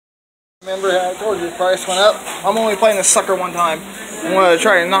Remember how I told you the price went up? I'm only playing this sucker one time. I'm going to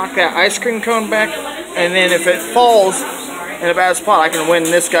try to knock that ice cream cone back, and then if it falls in a bad spot, I can win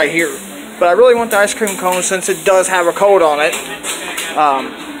this guy here. But I really want the ice cream cone since it does have a code on it.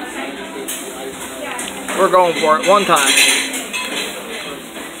 We're going for it one time.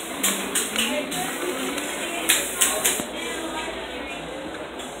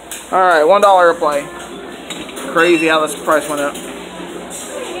 Alright, $1 a play. Crazy how this price went up.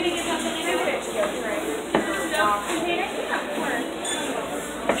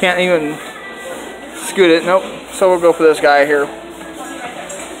 Can't even scoot it, nope. So we'll go for this guy here.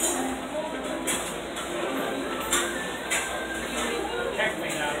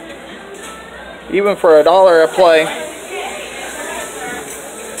 Even for $1 a play.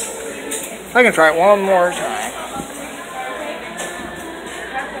 I can try it one more time.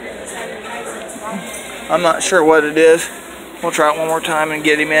 I'm not sure what it is. We'll try it one more time and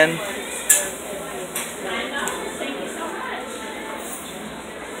get him in.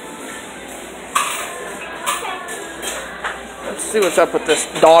 Let's see what's up with this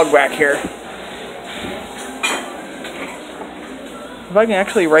dog back here. If I can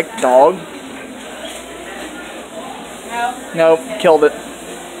actually rake the dog. Nope, killed it.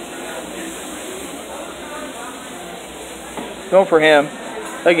 Going for him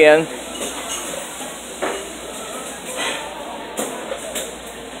again.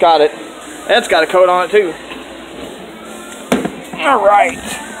 Got it. That's got a code on it too. Alright.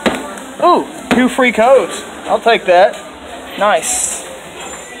 Ooh, 2 free codes. I'll take that. Nice.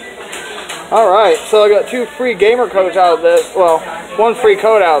 Alright, so I got 2 free gamer codes out of this. Well, 1 free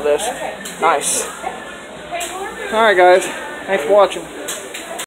code out of this. Nice. Alright guys, thanks for watching.